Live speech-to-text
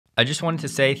I just wanted to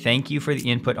say thank you for the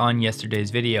input on yesterday's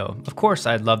video. Of course,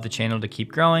 I'd love the channel to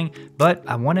keep growing, but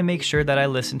I want to make sure that I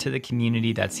listen to the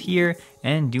community that's here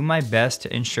and do my best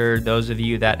to ensure those of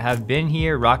you that have been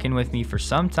here rocking with me for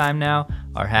some time now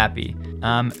are happy.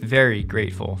 I'm very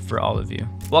grateful for all of you.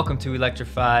 Welcome to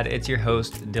Electrified. It's your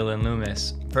host, Dylan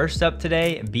Loomis. First up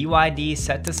today, BYD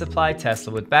set to supply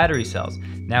Tesla with battery cells.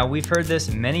 Now, we've heard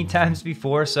this many times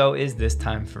before, so is this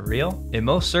time for real? It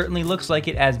most certainly looks like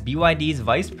it, as BYD's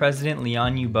Vice President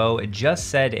Elon YouTube just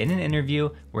said in an interview,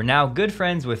 "We're now good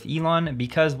friends with Elon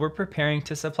because we're preparing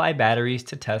to supply batteries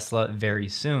to Tesla very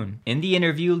soon." In the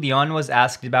interview, Elon was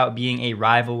asked about being a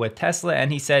rival with Tesla,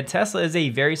 and he said Tesla is a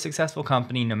very successful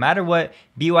company no matter what.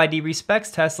 BYD respects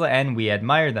Tesla and we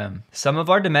admire them. Some of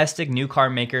our domestic new car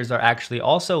makers are actually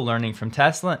also learning from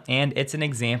Tesla, and it's an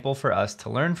example for us to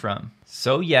learn from.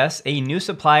 So yes, a new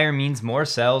supplier means more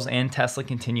cells and Tesla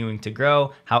continuing to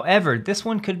grow. However, this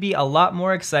one could be a lot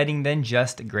more exciting than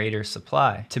just greater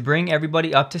supply. To bring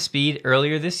everybody up to speed,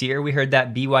 earlier this year, we heard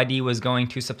that BYD was going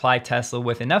to supply Tesla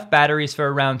with enough batteries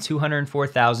for around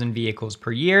 204,000 vehicles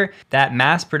per year, that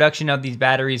mass production of these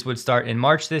batteries would start in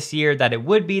March this year, that it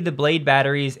would be the Plaid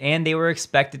batteries, and they were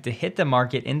expected to hit the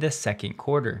market in the second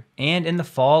quarter. And in the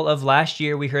fall of last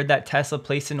year, we heard that Tesla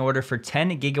placed an order for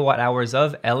 10 gigawatt hours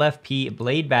of LFP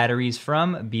Plaid batteries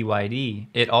from BYD.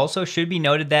 It also should be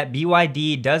noted that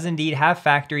BYD does indeed have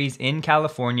factories in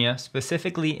California,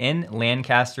 specifically in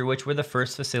Lancaster, which were the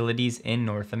first facilities in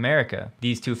North America.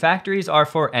 These two factories are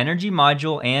for energy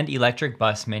module and electric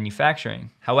bus manufacturing.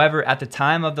 However, at the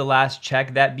time of the last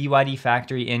check, that BYD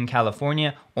factory in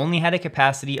California only had a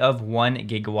capacity of 1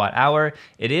 gigawatt hour.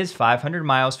 It is 500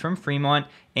 miles from Fremont,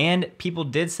 and people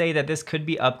did say that this could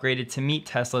be upgraded to meet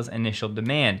Tesla's initial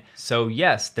demand. So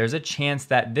yes, there's a chance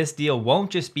that this deal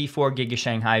won't just be for Giga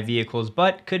Shanghai vehicles,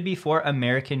 but could be for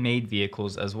American-made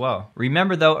vehicles as well.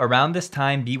 Remember though, around this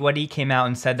time, BYD came out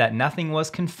and said that nothing was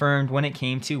confirmed when it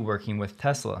came to working with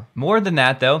Tesla. More than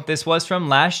that though, this was from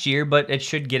last year, but it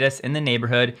should get us in the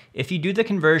neighborhood. If you do the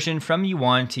conversion from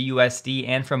yuan to USD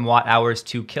and from watt hours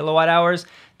to kilowatt hours,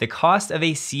 the cost of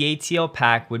a CATL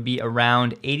pack would be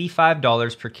around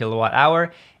 $85 per kilowatt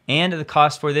hour, and the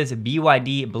cost for this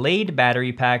BYD Plaid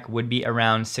battery pack would be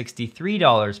around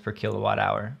 $63 per kilowatt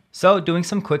hour. So doing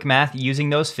some quick math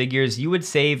using those figures, you would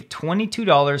save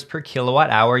 $22 per kilowatt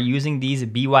hour using these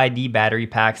BYD battery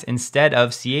packs instead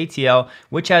of CATL,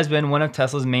 which has been one of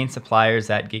Tesla's main suppliers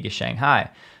at Giga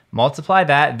Shanghai. Multiply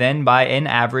that then by an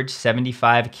average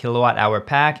 75 kilowatt hour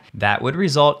pack. That would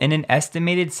result in an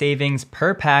estimated savings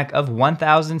per pack of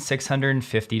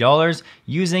 $1,650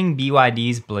 using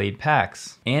BYD's Plaid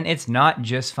packs. And it's not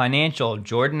just financial.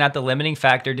 Jordan at The Limiting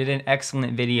Factor did an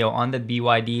excellent video on the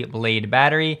BYD Plaid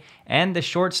battery, and the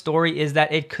short story is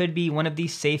that it could be one of the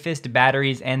safest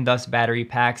batteries and thus battery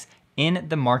packs in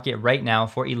the market right now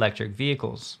for electric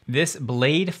vehicles. This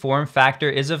Plaid form factor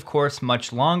is of course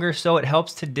much longer, so it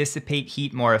helps to dissipate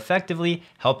heat more effectively,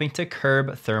 helping to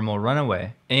curb thermal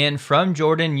runaway. And from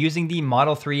Jordan, using the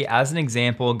Model 3 as an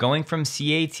example, going from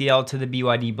CATL to the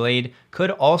BYD Plaid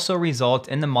could also result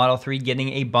in the Model 3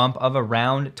 getting a bump of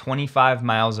around 25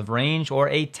 miles of range, or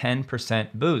a 10%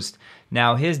 boost.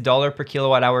 Now, his dollar per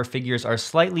kilowatt hour figures are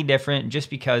slightly different just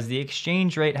because the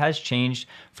exchange rate has changed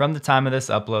from the time of this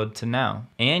upload to now.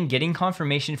 And getting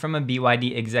confirmation from a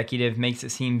BYD executive makes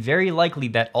it seem very likely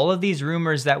that all of these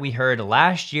rumors that we heard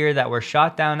last year that were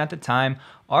shot down at the time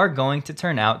are going to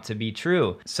turn out to be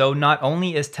true. So not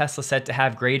only is Tesla set to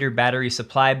have greater battery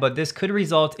supply, but this could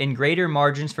result in greater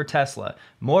margins for Tesla,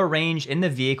 more range in the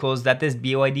vehicles that this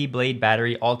BYD Plaid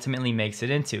battery ultimately makes it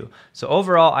into. So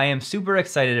overall, I am super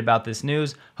excited about this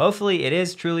news. Hopefully it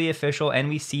is truly official and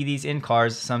we see these in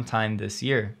cars sometime this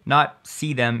year. Not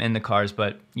see them in the cars,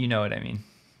 but you know what I mean.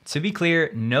 To be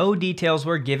clear, no details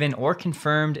were given or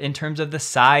confirmed in terms of the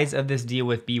size of this deal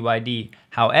with BYD.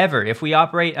 However, if we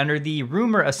operate under the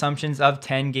rumor assumptions of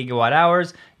 10 gigawatt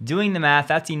hours, doing the math,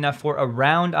 that's enough for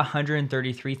around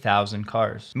 133,000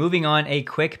 cars. Moving on, a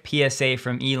quick PSA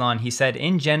from Elon. He said,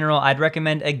 in general, I'd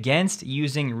recommend against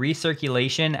using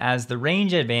recirculation as the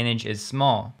range advantage is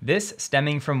small. This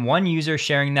stemming from one user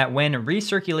sharing that when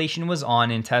recirculation was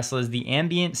on in Teslas, the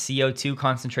ambient CO2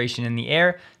 concentration in the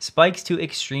air spikes to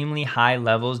extremely high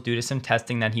levels due to some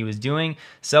testing that he was doing.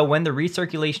 So when the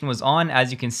recirculation was on,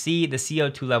 as you can see, the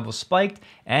CO2 levels spiked,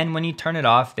 and when you turn it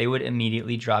off, they would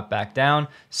immediately drop back down.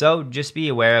 So just be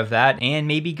aware of that and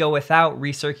maybe go without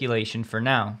recirculation for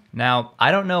now. Now,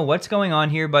 I don't know what's going on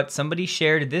here, but somebody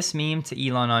shared this meme to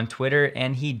Elon on Twitter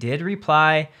and he did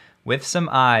reply with some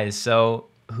eyes. So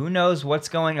who knows what's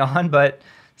going on, but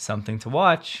Something to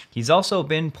watch. He's also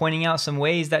been pointing out some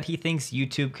ways that he thinks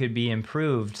YouTube could be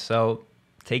improved, so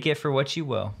take it for what you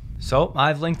will. So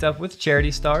I've linked up with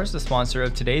Charity Stars, the sponsor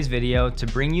of today's video, to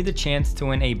bring you the chance to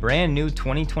win a brand new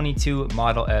 2022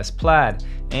 Model S Plaid.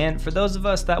 And for those of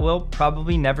us that will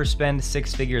probably never spend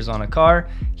 6 figures on a car,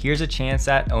 here's a chance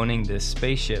at owning this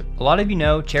spaceship. A lot of you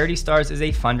know Charity Stars is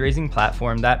a fundraising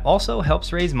platform that also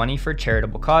helps raise money for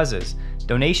charitable causes.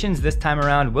 Donations this time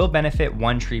around will benefit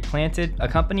One Tree Planted, a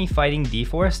company fighting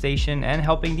deforestation and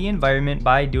helping the environment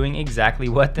by doing exactly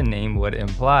what the name would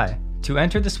imply. To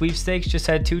enter the sweepstakes, just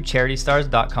head to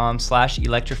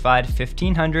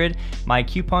charitystars.com/electrified1500. My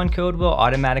coupon code will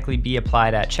automatically be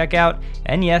applied at checkout,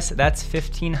 and yes, that's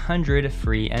 1500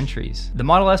 free entries. The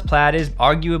Model S Plaid is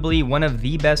arguably one of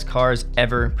the best cars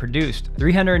ever produced.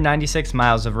 396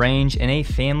 miles of range in a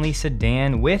family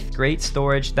sedan with great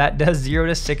storage that does 0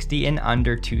 to 60 in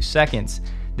under 2 seconds.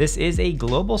 This is a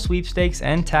global sweepstakes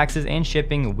and taxes and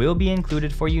shipping will be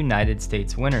included for United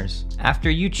States winners. After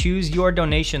you choose your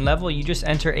donation level, you just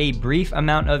enter a brief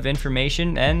amount of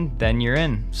information and then you're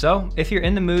in. So if you're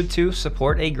in the mood to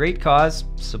support a great cause,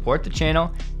 support the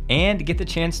channel, and get the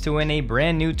chance to win a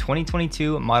brand new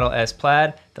 2022 Model S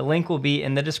Plaid, the link will be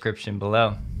in the description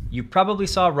below. You probably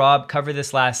saw Rob cover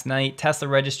this last night, Tesla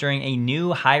registering a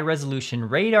new high-resolution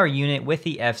radar unit with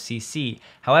the FCC.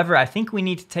 However, I think we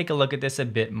need to take a look at this a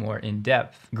bit more in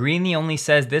depth. Greenly only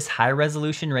says this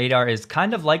high-resolution radar is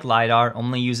kind of like LiDAR,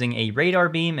 only using a radar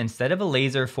beam instead of a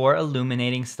laser for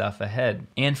illuminating stuff ahead.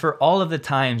 And for all of the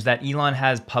times that Elon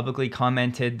has publicly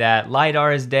commented that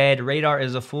LiDAR is dead, radar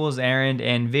is a fool's errand,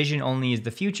 and vision only is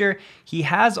the future, he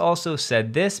has also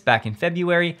said this back in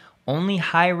February: only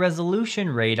high-resolution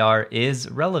radar is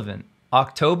relevant.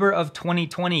 October of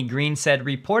 2020, Green said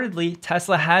reportedly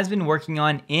Tesla has been working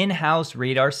on in-house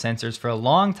radar sensors for a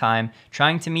long time,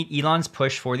 trying to meet Elon's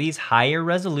push for these higher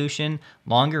resolution,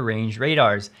 longer range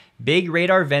radars. Big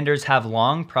radar vendors have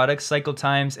long product cycle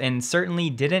times and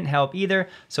certainly didn't help either,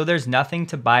 so there's nothing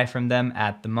to buy from them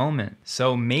at the moment.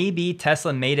 So maybe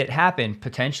Tesla made it happen.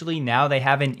 Potentially now they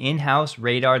have an in-house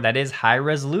radar that is high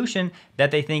resolution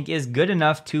that they think is good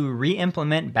enough to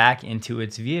re-implement back into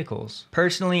its vehicles.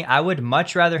 Personally, I would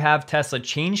much rather have Tesla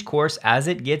change course as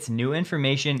it gets new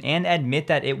information and admit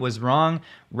that it was wrong,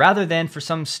 rather than for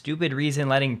some stupid reason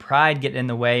letting pride get in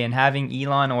the way and having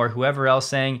Elon or whoever else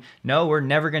saying, no, we're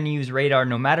never going to use radar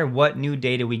no matter what new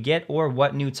data we get or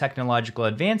what new technological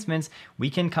advancements we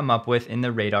can come up with in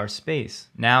the radar space.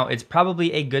 Now, it's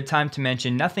probably a good time to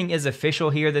mention nothing is official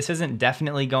here. This isn't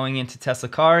definitely going into Tesla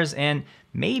cars, and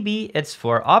maybe it's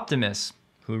for optimists.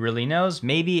 Who really knows?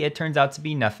 Maybe it turns out to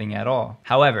be nothing at all.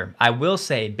 However, I will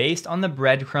say, based on the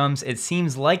breadcrumbs, it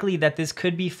seems likely that this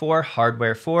could be for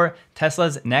hardware for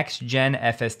Tesla's next-gen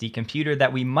FSD computer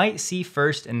that we might see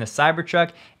first in the Cybertruck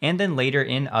and then later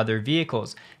in other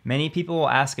vehicles. Many people will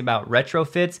ask about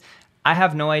retrofits. I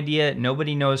have no idea,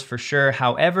 nobody knows for sure.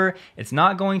 However, it's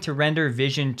not going to render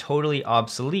vision totally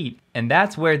obsolete. And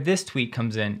that's where this tweet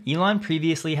comes in. Elon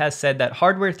previously has said that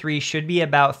Hardware 3 should be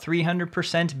about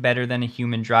 300% better than a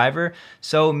human driver,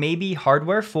 so maybe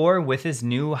Hardware 4 with his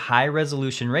new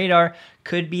high-resolution radar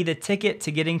could be the ticket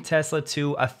to getting Tesla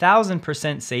to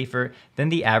 1000% safer than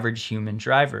the average human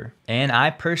driver. And I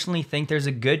personally think there's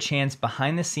a good chance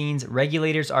behind the scenes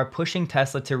regulators are pushing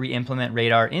Tesla to re-implement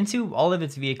radar into all of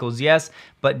its vehicles, yes,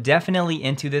 but definitely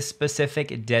into this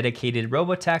specific dedicated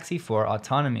robotaxi for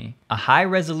autonomy. A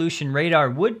high-resolution radar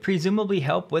would presumably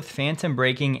help with phantom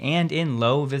braking and in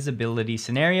low visibility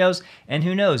scenarios, and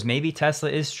who knows, maybe Tesla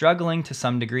is struggling to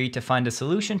some degree to find a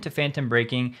solution to phantom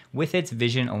braking with its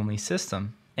vision-only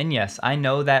system. And yes, I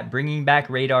know that bringing back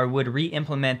radar would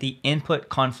re-implement the input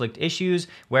conflict issues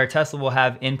where Tesla will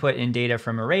have input in data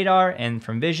from a radar and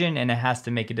from vision, and it has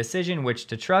to make a decision which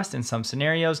to trust in some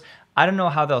scenarios. I don't know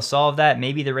how they'll solve that.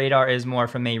 Maybe the radar is more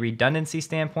from a redundancy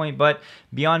standpoint, but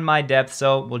beyond my depth,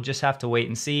 so we'll just have to wait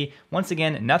and see. Once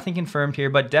again, nothing confirmed here,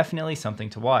 but definitely something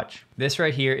to watch. This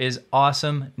right here is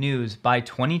awesome news. By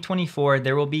 2024,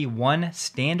 there will be one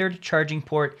standard charging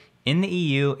port in the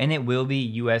EU, and it will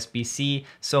be USB-C,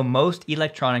 so most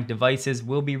electronic devices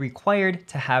will be required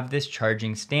to have this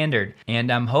charging standard.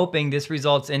 And I'm hoping this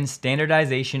results in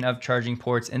standardization of charging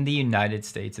ports in the United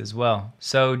States as well.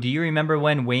 So do you remember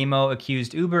when Waymo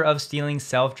accused Uber of stealing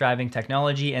self-driving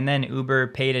technology and then Uber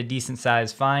paid a decent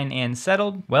sized fine and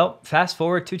settled? Well, fast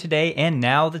forward to today, and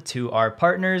now the two are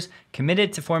partners,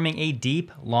 committed to forming a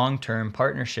deep, long-term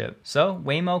partnership. So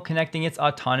Waymo connecting its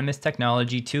autonomous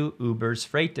technology to Uber's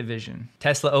freight division. division.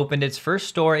 Tesla opened its first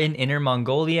store in Inner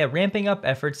Mongolia, ramping up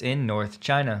efforts in North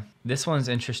China. This one's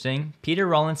interesting. Peter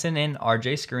Rawlinson and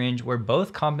RJ Scaringe were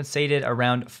both compensated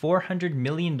around $400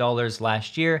 million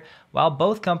last year, while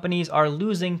both companies are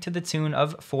losing to the tune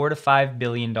of $4 to $5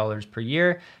 billion per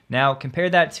year. Now compare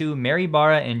that to Mary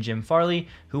Barra and Jim Farley,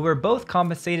 who were both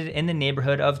compensated in the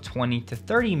neighborhood of $20 to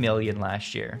 $30 million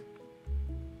last year.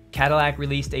 Cadillac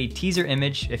released a teaser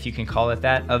image, if you can call it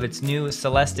that, of its new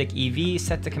Celestiq EV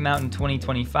set to come out in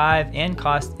 2025 and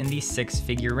cost in the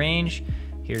six-figure range.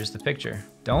 Here's the picture.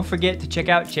 Don't forget to check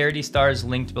out Charity Stars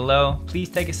linked below. Please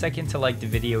take a second to like the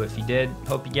video if you did.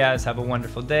 Hope you guys have a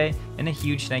wonderful day, and a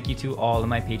huge thank you to all of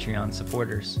my Patreon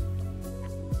supporters.